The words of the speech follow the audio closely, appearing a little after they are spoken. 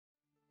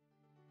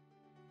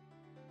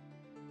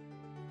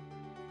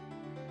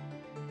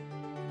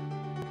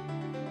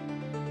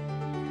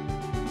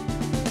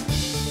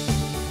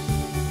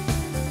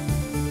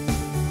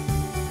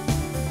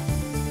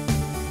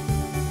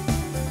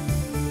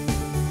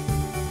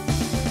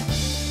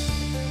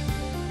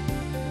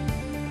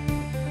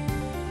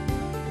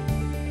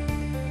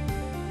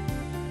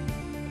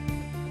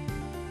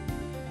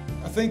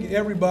think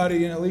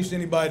everybody, and at least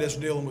anybody that's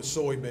dealing with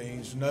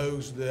soybeans,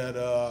 knows that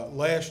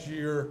last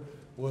year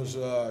was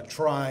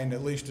trying,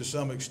 at least to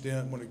some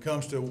extent, when it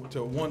comes to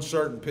one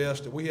certain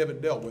pest that we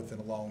haven't dealt with in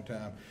a long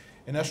time,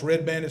 and that's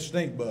red-banded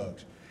stink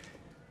bugs.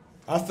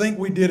 I think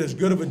we did as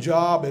good of a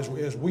job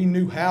as we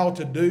knew how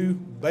to do,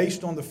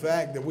 based on the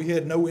fact that we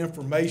had no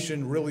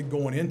information really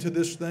going into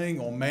this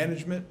thing on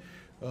management.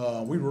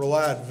 We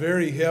relied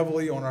very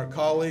heavily on our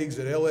colleagues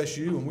at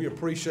LSU, and we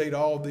appreciate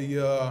all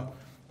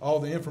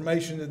the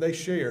information that they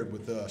shared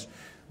with us.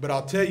 But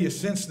I'll tell you,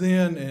 since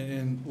then,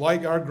 and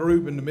like our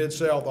group in the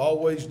Mid-South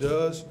always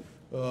does,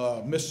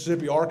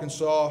 Mississippi,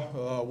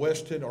 Arkansas,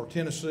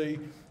 Tennessee,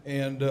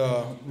 and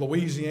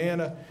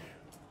Louisiana,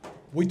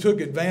 we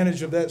took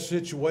advantage of that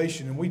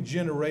situation, and we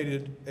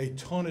generated a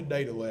ton of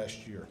data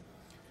last year.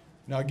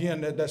 Now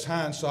again, that's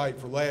hindsight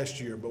for last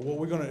year, but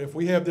what if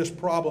we have this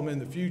problem in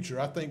the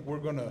future, I think we're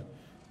gonna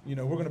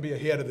be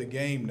ahead of the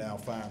game now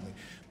finally.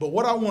 But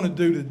what I want to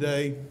do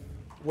today,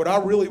 what I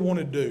really want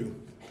to do,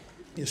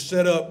 is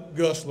set up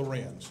Gus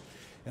Lorenz.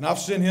 And I've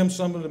sent him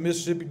some of the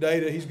Mississippi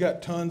data. He's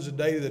got tons of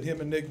data that him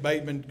and Nick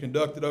Bateman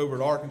conducted over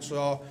at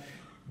Arkansas.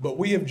 But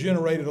we have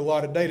generated a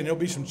lot of data, and there'll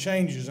be some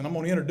changes, and I'm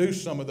going to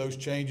introduce some of those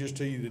changes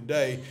to you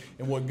today.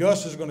 And what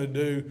Gus is going to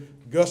do,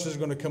 Gus is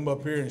going to come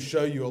up here and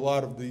show you a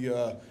lot of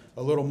the,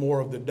 a little more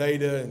of the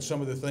data and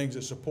some of the things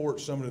that support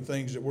some of the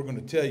things that we're going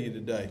to tell you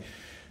today.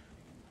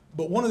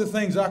 But one of the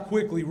things I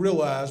quickly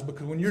realized,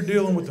 because when you're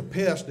dealing with a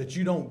pest that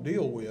you don't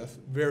deal with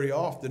very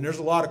often, there's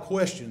a lot of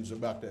questions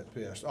about that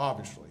pest,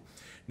 obviously.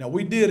 Now,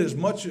 we did as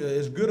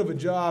good of a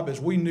job as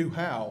we knew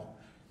how,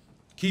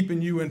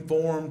 keeping you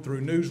informed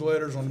through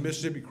newsletters on the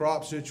Mississippi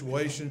crop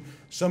situation.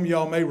 Some of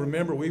y'all may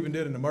remember we even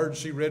did an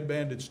emergency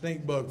red-banded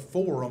stink bug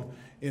forum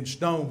in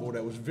Stoneville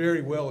that was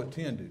very well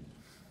attended.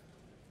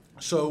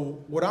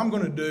 So what I'm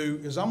going to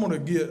do is I'm going to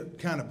get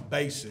kind of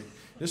basic.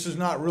 This is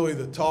not really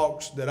the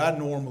talks that I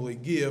normally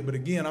give, but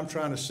again, I'm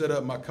trying to set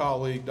up my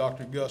colleague,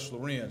 Dr. Gus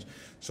Lorenz.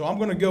 So I'm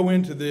going to go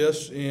into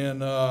this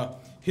and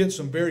hit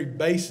some very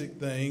basic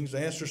things,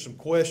 answer some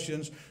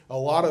questions, a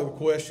lot of the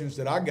questions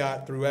that I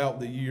got throughout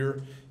the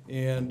year,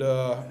 and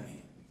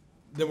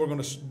then we're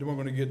going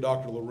to get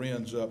Dr.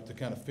 Lorenz up to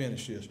kind of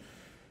finish this.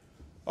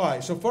 All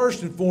right, so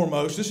first and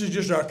foremost, this is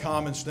just our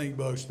common stink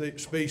bug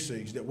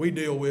species that we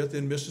deal with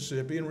in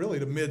Mississippi and really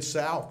the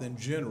Mid-South in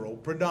general,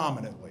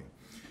 predominantly.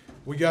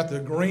 We got the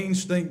green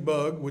stink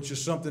bug, which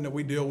is something that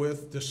we deal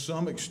with to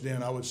some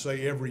extent, I would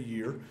say, every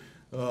year.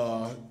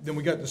 Then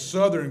we got the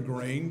southern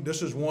green.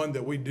 This is one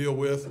that we deal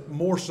with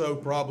more so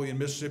probably in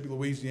Mississippi,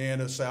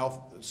 Louisiana,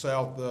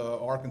 South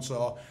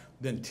Arkansas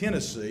than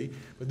Tennessee.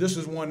 But this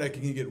is one that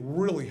can get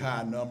really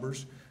high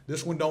numbers.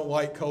 This one don't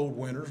like cold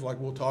winters,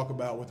 like we'll talk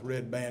about with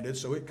red banded,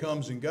 so it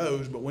comes and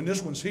goes. But when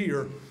this one's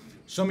here,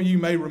 some of you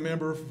may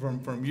remember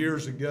from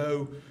years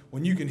ago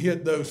when you can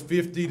hit those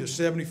 50 to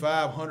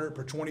 7,500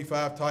 per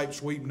 25 type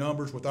sweep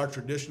numbers with our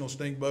traditional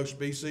stink bug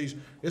species,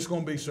 it's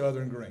going to be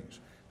southern greens.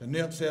 The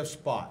nymphs have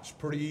spots,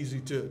 pretty easy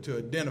to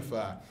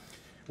identify.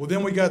 Well,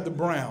 then we got the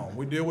brown.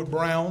 We deal with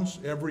browns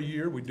every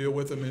year. We deal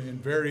with them in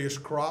various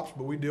crops,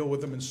 but we deal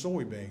with them in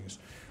soybeans.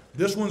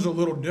 This one's a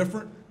little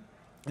different,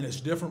 and it's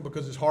different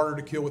because it's harder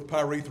to kill with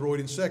pyrethroid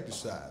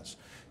insecticides.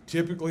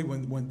 Typically,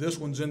 when this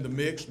one's in the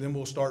mix, then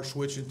we'll start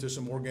switching to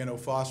some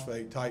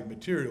organophosphate type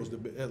materials,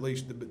 at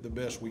least the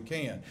best we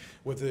can.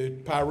 With the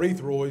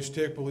pyrethroids,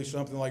 typically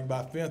something like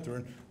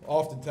bifenthrin,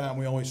 oftentimes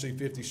we only see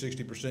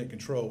 50–60%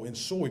 control in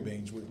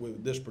soybeans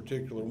with this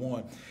particular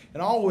one.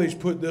 And I always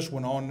put this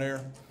one on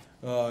there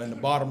in the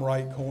bottom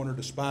right corner,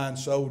 the spine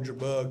soldier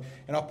bug.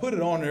 And I put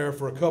it on there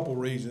for a couple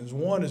reasons.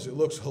 One is it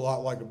looks a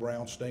lot like a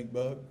brown stink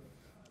bug,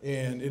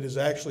 and it is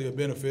actually a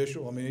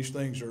beneficial. I mean, these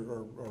things are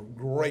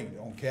great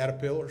on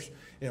caterpillars,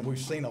 and we've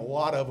seen a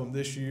lot of them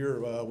this year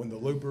when the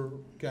looper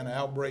kind of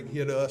outbreak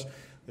hit us.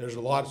 There's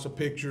lots of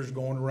pictures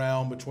going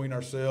around between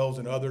ourselves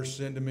and others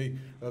sending me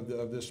of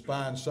this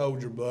spine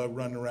soldier bug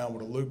running around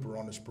with a looper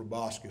on its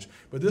proboscis.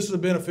 But this is a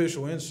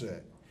beneficial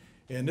insect,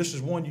 and this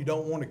is one you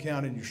don't want to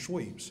count in your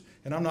sweeps.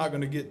 And I'm not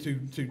going to get too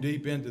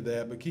deep into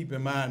that, but keep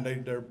in mind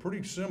they're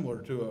pretty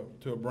similar to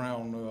a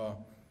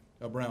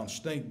brown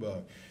stink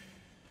bug.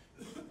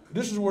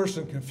 This is where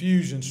some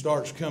confusion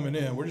starts coming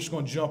in. We're just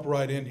going to jump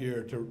right in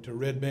here to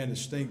red-banded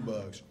stink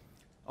bugs.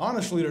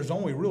 Honestly, there's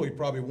only really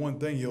probably one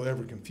thing you'll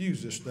ever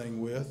confuse this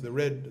thing with. The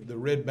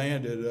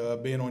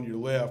red-banded being on your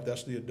left,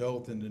 that's the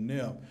adult and the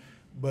nymph.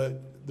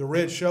 But the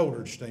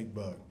red-shouldered stink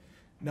bug.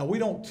 Now, we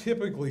don't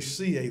typically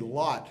see a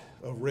lot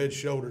of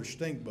red-shouldered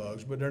stink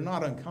bugs, but they're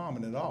not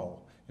uncommon at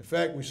all. In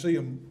fact, we see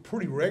them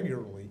pretty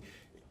regularly.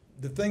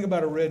 The thing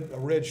about a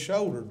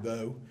red-shouldered,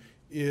 though,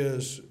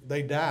 is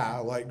they die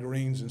like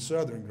greens and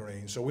southern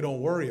greens, so we don't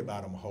worry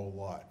about them a whole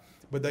lot.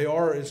 But they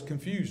are as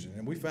confusing,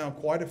 and we found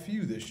quite a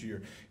few this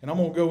year. And I'm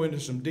going to go into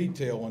some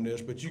detail on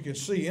this, but you can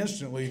see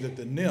instantly that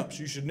the nymphs,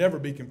 you should never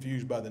be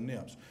confused by the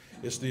nymphs.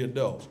 It's the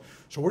adults.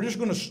 So we're just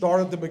going to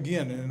start at the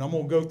beginning, and I'm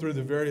going to go through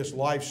the various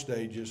life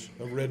stages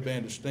of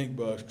red-banded stink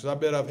bugs, because I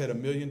bet I've had a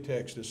million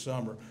texts this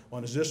summer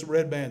on, is this a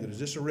red-banded? Is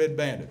this a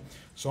red-banded?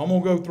 So I'm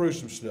going to go through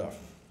some stuff.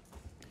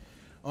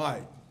 All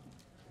right,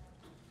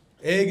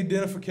 egg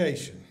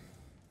identification.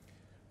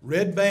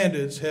 Red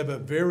bandeds have a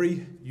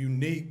very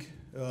unique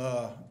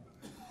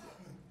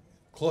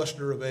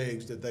cluster of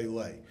eggs that they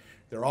lay.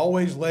 They're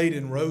always laid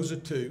in rows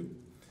of 2, and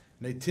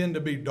they tend to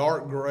be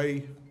dark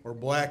gray or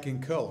black in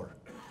color.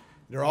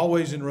 They're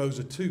always in rows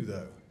of 2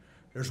 though.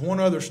 There's one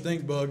other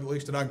stink bug, at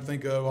least that I can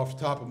think of off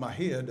the top of my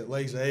head, that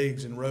lays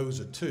eggs in rows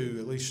of 2,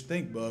 at least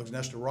stink bugs, and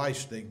that's the rice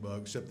stink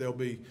bug, except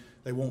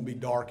they won't be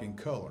dark in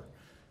color.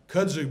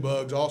 Kudzu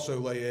bugs also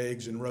lay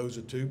eggs in rows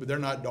of 2, but they're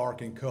not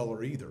dark in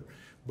color either.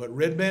 But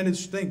red-banded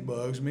stink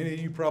bugs, many of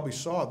you probably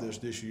saw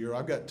this year.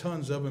 I've got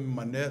tons of them in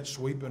my net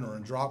sweeping or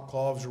in drop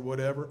cloths or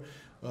whatever.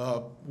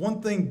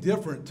 One thing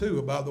different too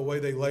about the way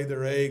they lay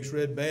their eggs,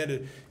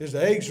 red-banded, is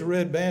the eggs are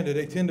red-banded.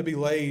 They tend to be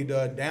laid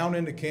down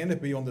in the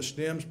canopy on the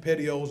stems,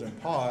 petioles,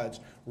 and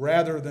pods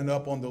rather than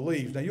up on the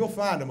leaves. Now you'll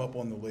find them up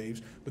on the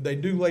leaves, but they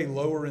do lay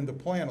lower in the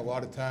plant a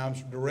lot of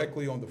times,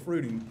 directly on the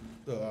fruiting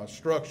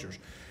structures.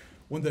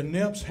 When the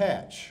nymphs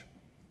hatch,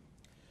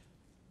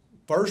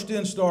 first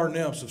instar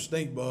nymphs of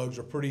stink bugs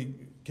are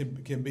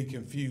can be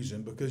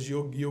confusing because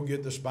you'll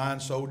get the spine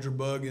soldier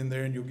bug in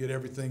there and you'll get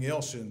everything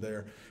else in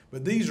there.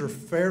 But these are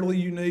fairly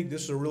unique.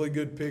 This is a really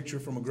good picture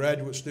from a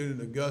graduate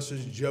student at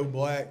Gus's, Joe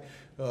Black.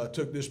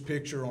 Took this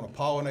picture on a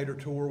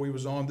pollinator tour we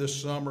was on this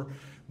summer.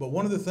 But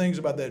one of the things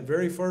about that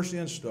very first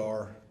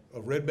instar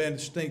of red-banded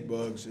stink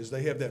bugs is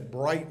they have that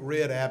bright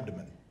red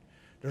abdomen.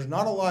 There's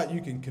not a lot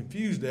you can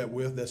confuse that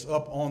with that's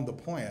up on the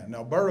plant.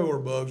 Now, burrower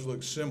bugs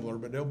look similar,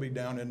 but they'll be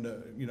down in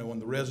the, in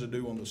the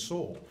residue on the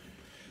soil.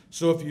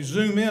 So if you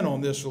zoom in on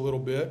this a little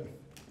bit,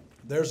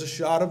 there's a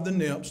shot of the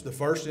nymphs, the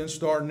first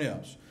instar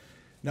nymphs.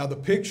 Now, the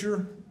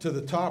picture to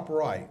the top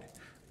right,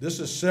 this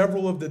is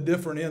several of the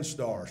different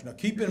instars. Now,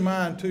 keep in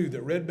mind, too,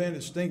 that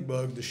red-banded stink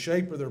bugs, the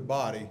shape of their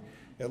body,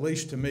 at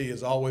least to me,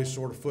 is always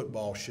sort of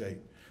football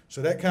shaped.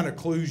 So that kind of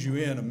clues you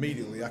in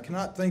immediately. I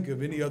cannot think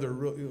of any other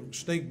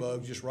stink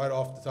bugs just right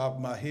off the top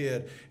of my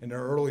head in their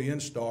early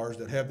instars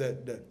that have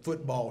that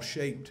football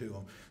shape to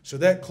them. So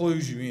that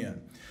clues you in.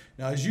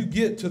 Now, as you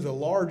get to the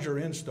larger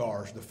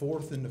instars, the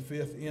 4th and the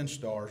 5th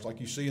instars,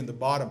 like you see in the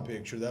bottom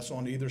picture, that's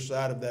on either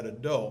side of that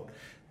adult,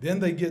 then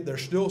they're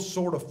still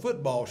sort of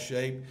football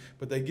shaped,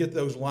 but they get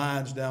those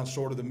lines down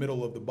sort of the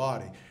middle of the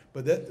body.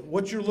 But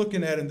what you're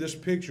looking at in this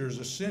picture is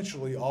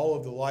essentially all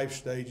of the life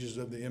stages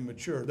of the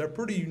immature. They're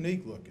pretty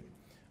unique looking.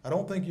 I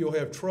don't think you'll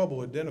have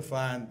trouble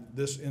identifying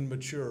this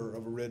immature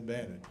of a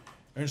red-banded,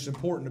 and it's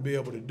important to be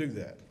able to do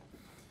that.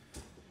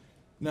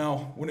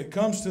 Now, when it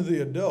comes to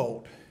the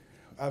adult,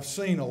 I've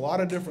seen a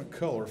lot of different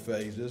color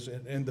phases,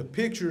 and the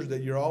pictures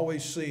that you're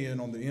always seeing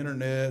on the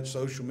internet,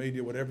 social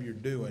media, whatever you're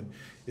doing,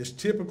 is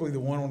typically the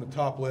one on the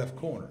top left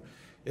corner.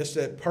 It's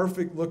that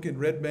perfect looking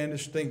red-banded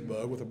stink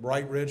bug with a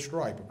bright red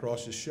stripe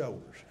across his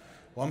shoulders.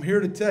 Well, I'm here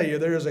to tell you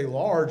there is a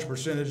large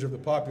percentage of the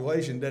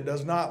population that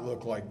does not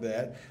look like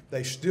that.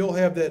 They still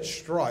have that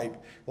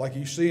stripe like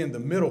you see in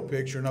the middle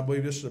picture, and I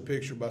believe this is a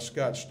picture by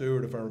Scott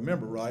Stewart if I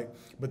remember right,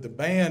 but the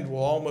band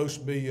will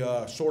almost be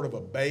sort of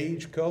a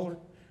beige color.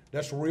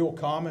 That's real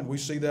common. We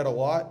see that a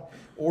lot.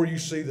 Or you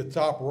see the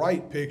top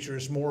right picture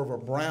is more of a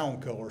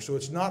brown color. So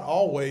it's not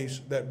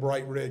always that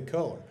bright red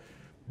color.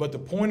 But the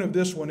point of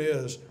this one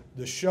is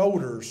the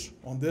shoulders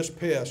on this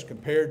pest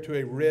compared to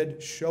a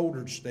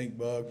red-shouldered stink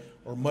bug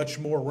are much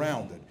more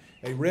rounded.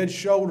 A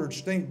red-shouldered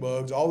stink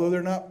bugs, although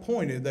they're not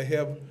pointed, they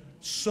have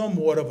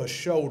somewhat of a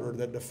shoulder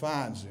that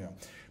defines them.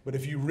 But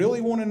if you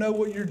really want to know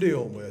what you're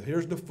dealing with,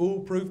 here's the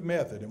foolproof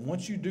method. And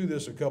once you do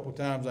this a couple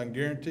times, I can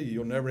guarantee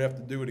you'll never have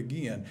to do it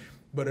again.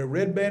 But a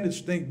red-banded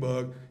stink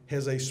bug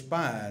has a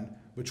spine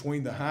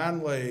between the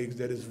hind legs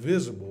that is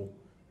visible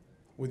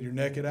with your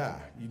naked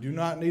eye. You do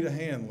not need a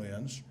hand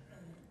lens.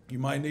 You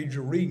might need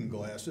your reading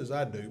glasses,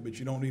 I do, but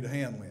you don't need a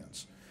hand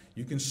lens.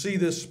 You can see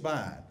this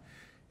spine.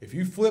 If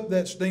you flip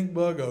that stink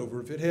bug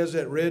over, if it has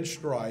that red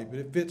stripe,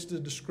 it fits the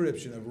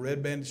description of a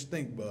red-banded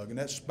stink bug, and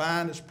that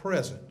spine is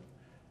present,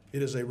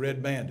 it is a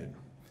red-banded.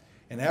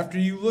 And after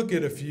you look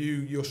at a few,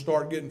 you'll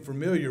start getting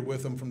familiar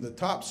with them from the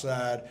top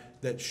side,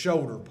 that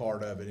shoulder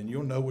part of it, and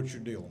you'll know what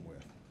you're dealing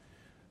with.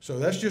 So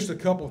that's just a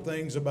couple of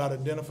things about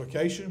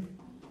identification.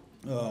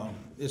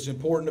 It's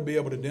important to be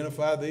able to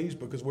identify these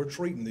because we're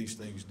treating these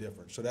things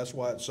different. So that's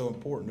why it's so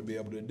important to be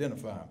able to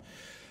identify them.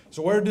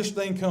 So where did this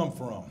thing come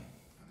from?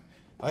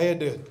 I had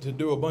to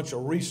do a bunch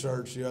of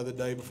research the other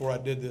day before I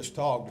did this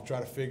talk to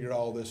try to figure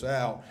all this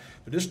out.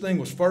 But this thing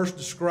was first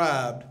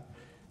described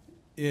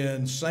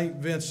in St.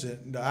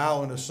 Vincent, the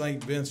island of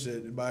St.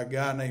 Vincent, by a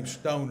guy named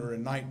Stoner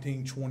in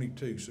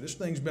 1922. So this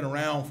thing's been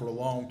around for a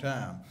long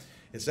time.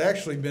 It's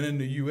actually been in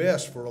the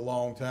U.S. for a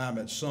long time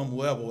at some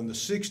level. In the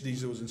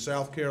 60s, it was in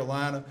South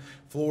Carolina,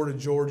 Florida,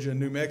 Georgia, and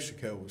New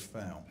Mexico was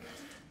found.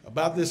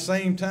 About this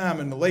same time,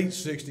 in the late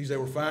 60s, they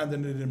were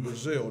finding it in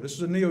Brazil. This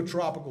is a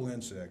neotropical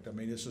insect. I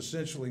mean, it's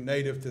essentially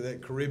native to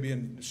that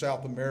Caribbean,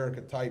 South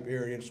America type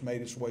area. It's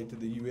made its way to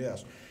the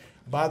U.S.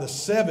 By the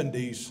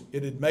 70s,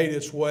 it had made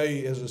its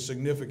way as a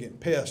significant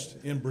pest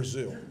in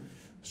Brazil.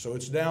 So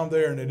it's down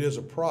there, and it is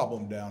a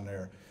problem down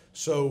there.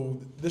 So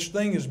this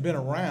thing has been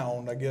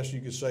around, I guess you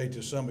could say,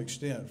 to some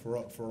extent for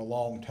a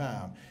long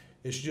time.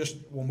 It's just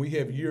when we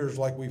have years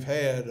like we've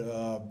had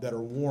that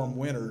are warm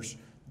winters,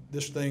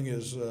 this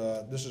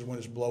is when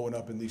it's blowing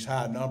up in these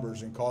high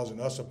numbers and causing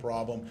us a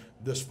problem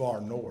this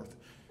far north.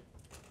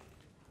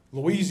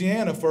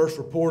 Louisiana first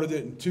reported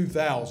it in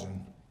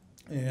 2000.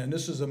 And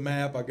this is a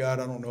map I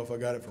don't know if I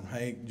got it from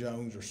Hank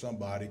Jones or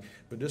somebody,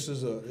 but this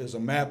is a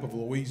map of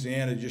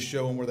Louisiana just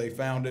showing where they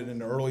found it in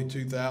the early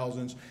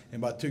 2000s.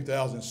 And by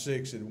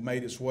 2006, it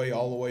made its way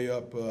all the way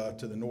up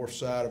to the north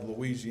side of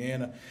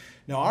Louisiana.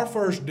 Now, our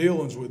first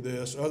dealings with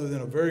this, other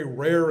than a very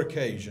rare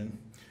occasion,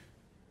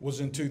 was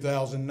in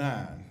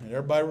 2009. And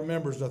everybody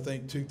remembers, I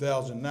think,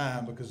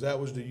 2009 because that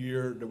was the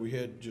year that we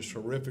had just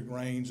horrific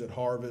rains at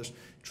harvest,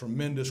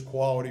 tremendous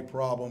quality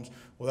problems.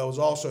 Well, that was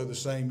also the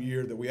same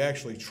year that we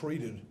actually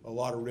treated a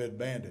lot of red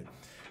banded.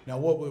 Now,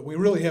 we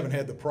really haven't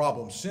had the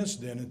problem since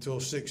then until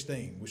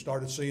 16. We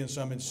started seeing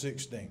some in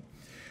 16.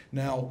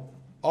 Now,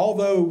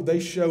 although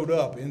they showed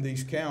up in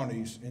these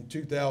counties in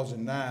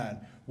 2009,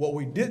 what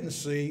we didn't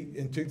see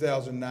in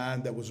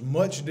 2009 that was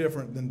much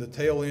different than the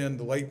tail end,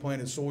 the late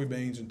planted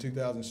soybeans in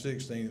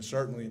 2016 and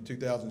certainly in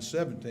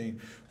 2017,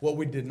 what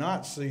we did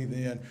not see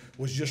then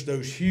was just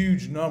those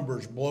huge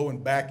numbers blowing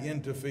back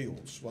into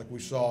fields like we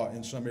saw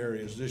in some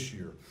areas this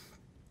year.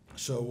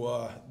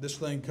 So this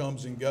thing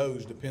comes and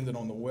goes depending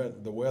on the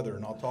weather,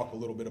 and I'll talk a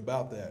little bit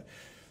about that.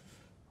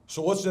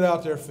 So what's it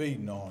out there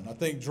feeding on? I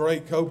think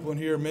Drake Copeland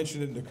here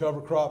mentioned it in the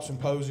cover crop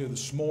symposium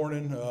this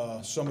morning,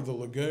 some of the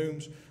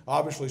legumes.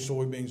 Obviously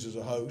soybeans is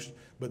a host,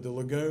 but the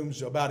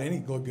legumes, about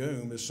any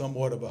legume is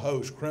somewhat of a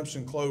host.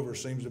 Crimson clover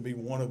seems to be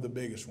one of the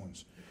biggest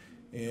ones.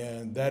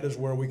 And that is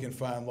where we can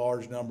find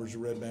large numbers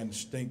of red-banded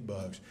stink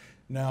bugs.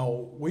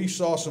 Now, we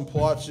saw some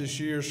plots this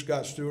year.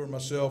 Scott Stewart and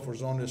myself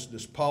was on this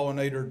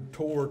pollinator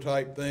tour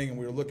type thing, and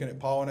we were looking at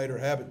pollinator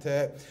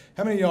habitat.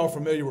 How many of y'all are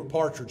familiar with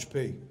partridge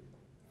pea?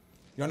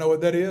 Y'all know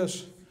what that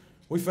is?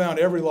 We found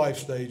every life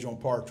stage on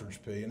partridge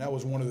pea, and that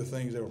was one of the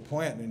things they were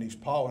planting in these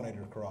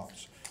pollinator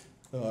crops.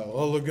 A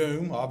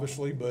legume,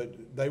 obviously,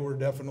 but they were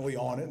definitely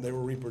on it, and they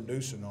were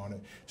reproducing on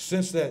it.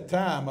 Since that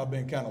time, I've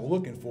been kind of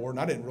looking for it, and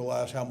I didn't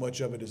realize how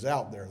much of it is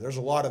out there. There's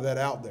a lot of that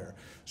out there.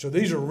 So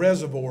these are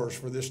reservoirs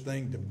for this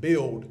thing to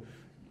build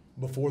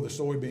before the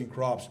soybean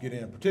crops get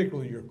in,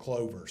 particularly your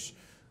clovers.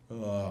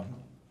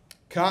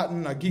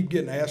 Cotton, I keep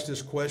getting asked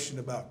this question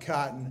about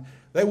cotton.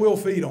 They will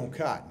feed on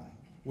cotton.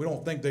 We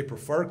don't think they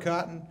prefer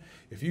cotton.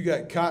 If you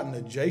got cotton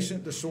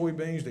adjacent to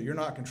soybeans that you're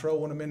not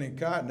controlling them in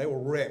cotton, they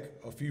will wreck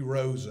a few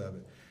rows of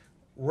it.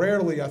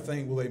 Rarely, I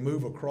think, will they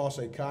move across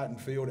a cotton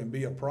field and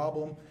be a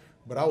problem,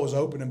 but I was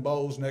opening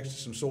bowls next to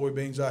some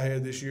soybeans I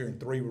had this year, and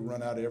 3 would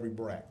run out of every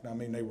bract. I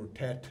mean, they were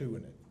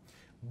tattooing it.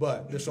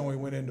 But this only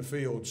went into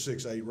field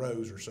 6, 8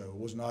 rows or so. It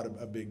was not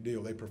a big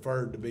deal. They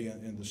preferred to be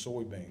in the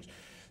soybeans.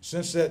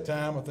 Since that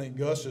time, I think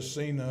Gus has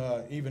seen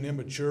even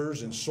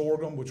immatures in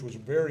sorghum, which was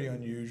very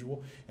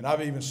unusual, and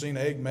I've even seen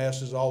egg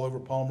masses all over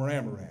Palmer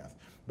amaranth.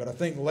 But I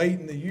think late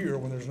in the year,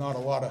 when there's not a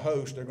lot of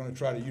hosts, they're going to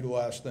try to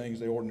utilize things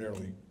they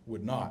ordinarily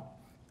would not.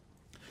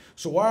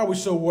 So why are we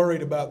so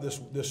worried about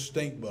this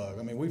stink bug?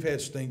 I mean, we've had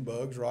stink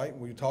bugs, right?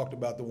 We talked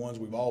about the ones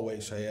we've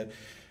always had.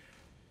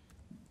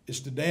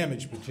 It's the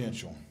damage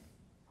potential.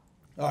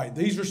 All right,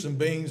 these are some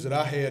beans that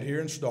I had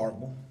here in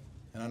Starkville,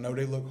 and I know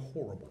they look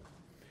horrible.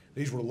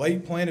 These were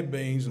late planted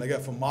beans, and they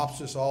got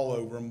phomopsis all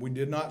over them. We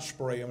did not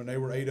spray them, and they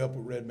were ate up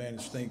with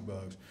red-banded stink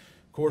bugs.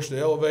 Of course, the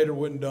elevator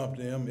wouldn't dump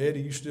them. Eddie,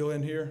 you still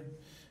in here?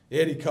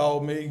 Eddie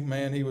called me.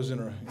 Man, he was in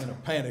a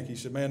panic. He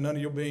said, man, none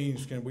of your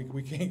beans,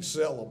 we can't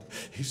sell them.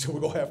 He said,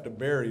 we're going to have to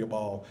bury them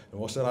all.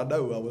 And I said, I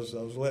know. I was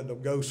letting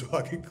them go so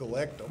I could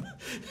collect them.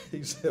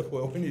 He said,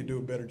 well, we need to do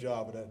a better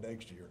job of that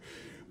next year.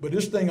 But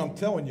this thing, I'm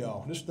telling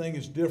y'all, this thing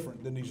is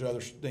different than these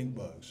other stink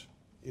bugs.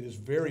 It is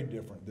very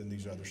different than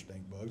these other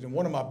stink bugs. And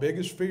one of my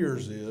biggest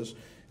fears is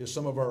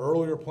some of our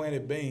earlier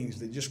planted beans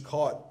that just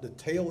caught the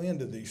tail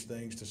end of these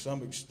things to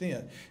some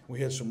extent. We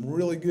had some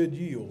really good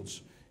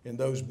yields in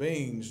those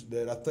beans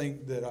that I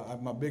think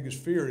that my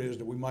biggest fear is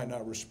that we might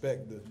not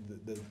respect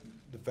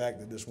the fact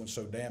that this one's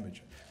so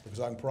damaging,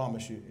 because I can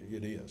promise you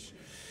it is.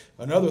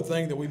 Another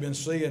thing that we've been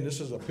seeing,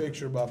 this is a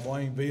picture by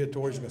Blaine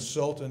Viator. He's a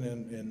consultant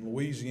in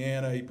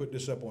Louisiana. He put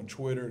this up on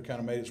Twitter. It kind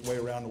of made its way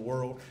around the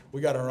world.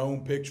 We got our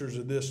own pictures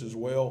of this as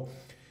well.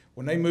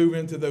 When they move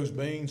into those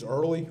beans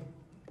early,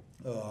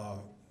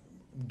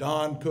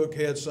 Don Cook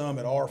had some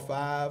at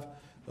R5.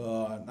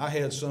 I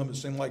had some that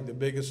seemed like the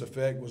biggest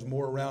effect was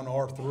more around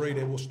R3.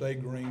 They will stay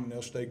green, and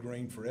they'll stay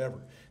green forever.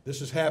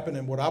 This is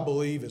happening, what I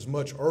believe, is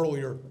much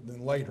earlier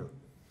than later.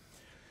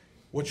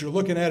 What you're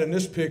looking at in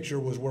this picture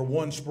was where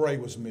one spray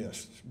was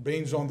missed.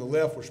 Beans on the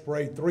left were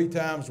sprayed 3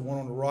 times. The one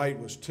on the right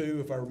was 2,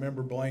 if I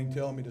remember Blaine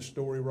telling me the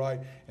story right,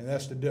 and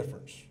that's the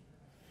difference.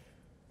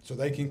 So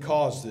they can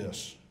cause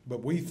this.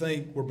 But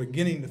we're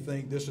beginning to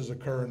think this is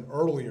occurring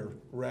earlier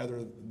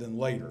rather than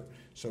later.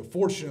 So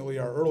fortunately,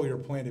 our earlier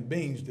planted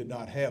beans did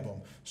not have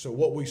them. So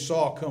what we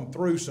saw come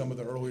through some of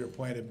the earlier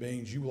planted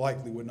beans, you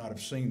likely would not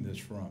have seen this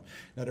from.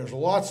 Now, there's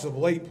lots of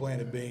late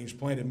planted beans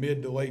planted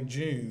mid to late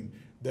June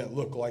that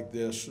look like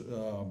this,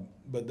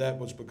 but that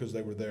was because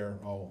they were there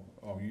all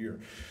year.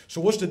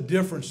 So what's the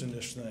difference in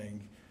this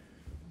thing?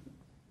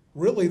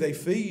 Really, they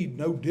feed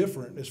no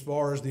different as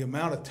far as the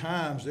amount of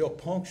times they'll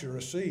puncture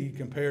a seed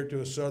compared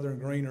to a southern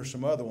green or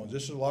some other ones.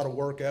 This is a lot of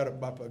work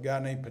by a guy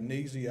named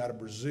Panizzi out of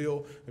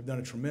Brazil. They've done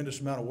a tremendous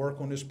amount of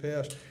work on this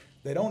pest.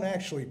 They don't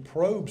actually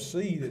probe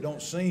seed, it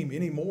don't seem,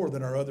 any more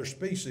than our other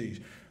species.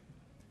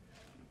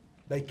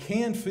 They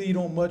can feed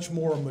on much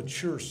more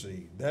mature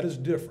seed. That is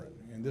different,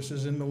 and this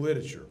is in the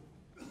literature.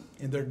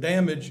 And their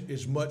damage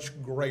is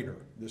much greater.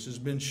 This has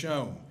been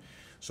shown.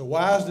 So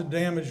why is the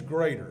damage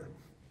greater?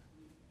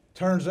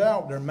 Turns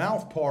out their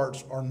mouth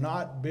parts are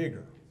not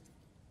bigger.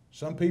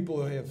 Some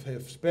people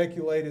have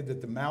speculated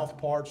that the mouth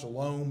parts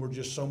alone were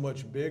just so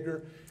much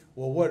bigger.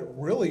 Well, what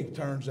really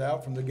turns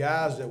out from the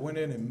guys that went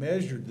in and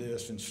measured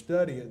this and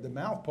studied it, the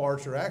mouth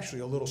parts are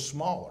actually a little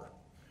smaller.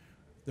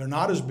 They're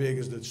not as big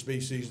as the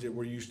species that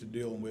we're used to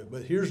dealing with.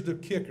 But here's the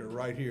kicker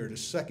right here, the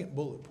second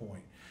bullet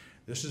point.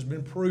 This has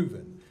been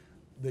proven.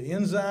 The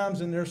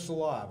enzymes in their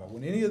saliva,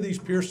 when any of these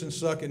piercing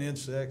sucking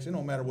insects, it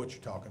don't matter what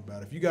you're talking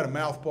about. If you got a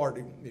mouth part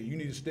that you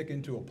need to stick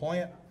into a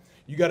plant,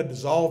 you got to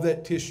dissolve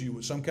that tissue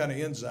with some kind of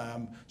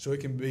enzyme so it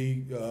can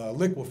be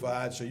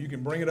liquefied so you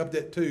can bring it up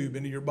that tube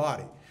into your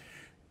body.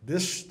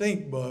 This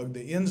stink bug,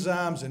 the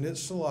enzymes in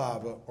its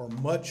saliva are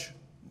much,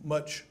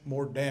 much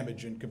more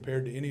damaging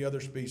compared to any other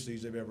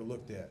species they've ever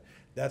looked at.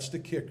 That's the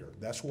kicker.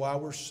 That's why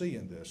we're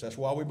seeing this. That's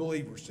why we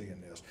believe we're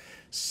seeing this.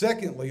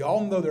 Secondly,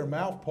 although their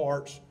mouth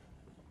parts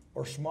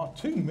are small,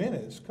 2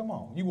 minutes, come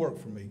on, you work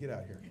for me, get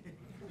out here.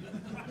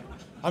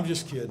 I'm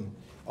just kidding.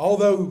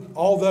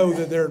 Although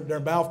that their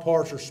mouth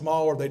parts are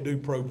smaller, they do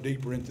probe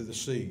deeper into the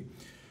seed.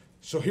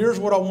 So here's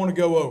what I want to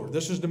go over.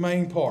 This is the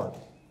main part.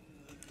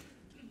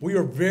 We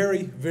are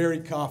very, very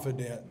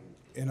confident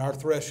in our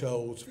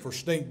thresholds for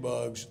stink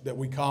bugs that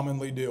we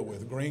commonly deal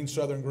with, greens,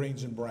 southern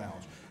greens, and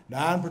browns.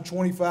 9 per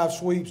 25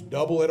 sweeps,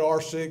 double at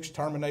R6,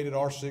 terminate at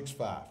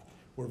R6.5.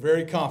 We're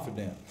very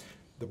confident.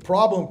 The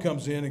problem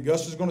comes in, and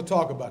Gus is going to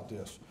talk about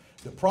this.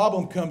 The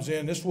problem comes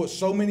in, this is what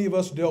so many of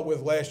us dealt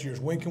with last year, is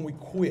when can we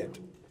quit?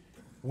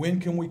 When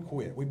can we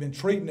quit? We've been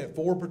treating at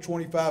 4 per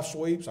 25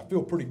 sweeps. I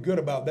feel pretty good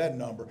about that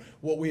number.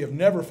 What we have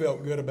never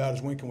felt good about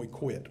is when can we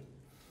quit?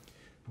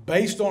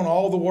 Based on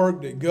all the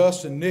work that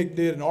Gus and Nick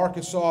did in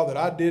Arkansas, that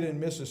I did in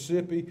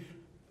Mississippi,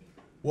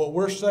 what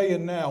we're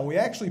saying now, we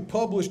actually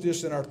published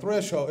this in our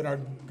threshold, in our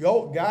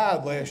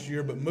guide last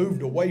year, but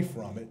moved away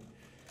from it.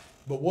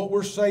 But what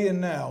we're saying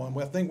now, and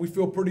I think we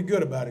feel pretty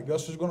good about it,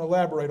 Gus is going to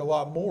elaborate a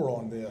lot more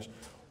on this.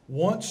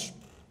 Once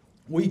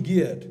we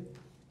get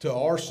to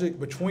R6,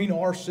 between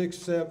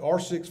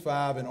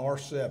R6.5 and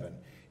R7,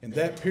 in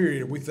that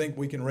period, we think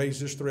we can raise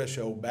this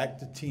threshold back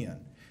to 10,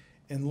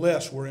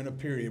 unless we're in a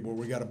period where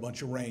we got a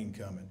bunch of rain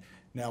coming.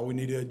 Now we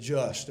need to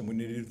adjust and we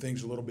need to do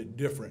things a little bit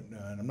different.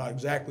 And I'm not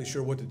exactly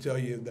sure what to tell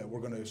you that we're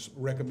going to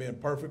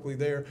recommend perfectly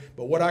there.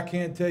 But what I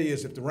can tell you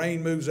is if the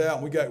rain moves out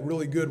and we got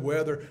really good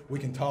weather, we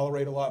can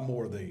tolerate a lot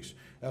more of these.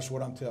 That's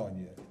what I'm telling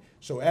you.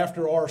 So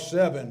after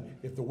R7,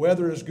 if the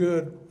weather is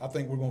good, I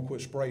think we're going to quit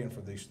spraying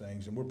for these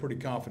things. And we're pretty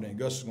confident.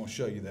 Gus is going to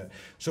show you that.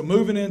 So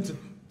moving into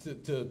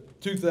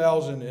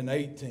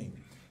 2018,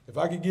 if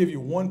I could give you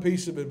one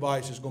piece of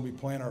advice, it's going to be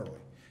plant early.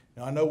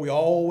 Now, I know we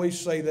always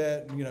say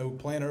that, you know,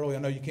 plant early. I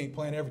know you can't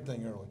plant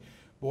everything early.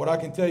 But what I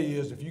can tell you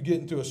is if you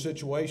get into a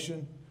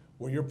situation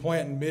where you're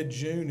planting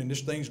mid-June and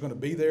this thing's going to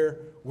be there,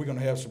 we're going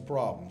to have some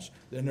problems.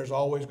 Then there's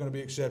always going to be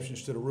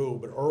exceptions to the rule,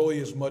 but early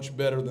is much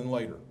better than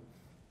later.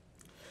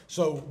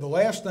 So the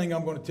last thing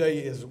I'm going to tell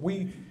you is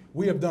we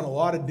have done a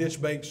lot of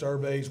ditch bank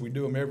surveys. We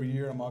do them every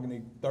year. I'm going to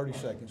need 30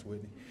 seconds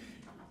with you.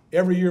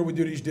 Every year we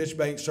do these ditch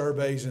bank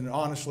surveys, and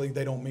honestly,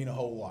 they don't mean a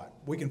whole lot.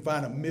 We can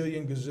find a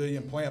million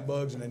gazillion plant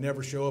bugs, and they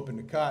never show up in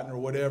the cotton or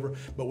whatever.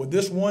 But with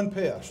this one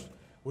pest,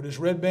 with this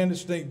red-banded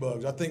stink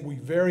bugs, I think we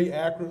very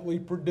accurately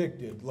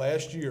predicted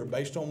last year,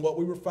 based on what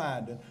we were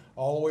finding,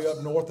 all the way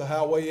up north of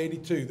Highway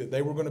 82, that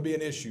they were going to be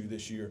an issue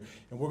this year,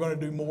 and we're going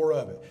to do more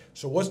of it.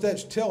 So what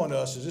that's telling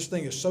us is this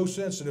thing is so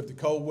sensitive to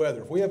cold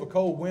weather. If we have a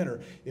cold winter,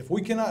 if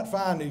we cannot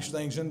find these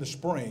things in the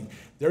spring,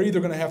 they're either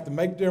going to have to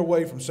make their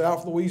way from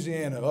South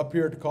Louisiana up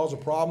here to cause a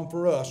problem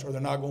for us, or they're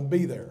not going to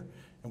be there.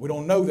 And we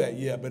don't know that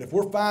yet. But if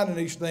we're finding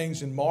these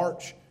things in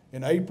March,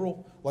 in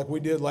April, like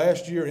we did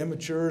last year,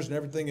 immatures and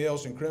everything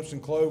else in crimson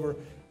clover,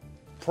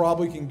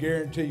 probably can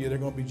guarantee you they're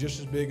going to be just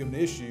as big of an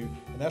issue.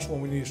 And that's when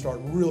we need to start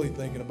really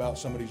thinking about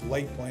some of these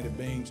late planted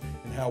beans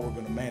and how we're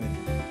going to manage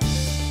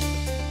it.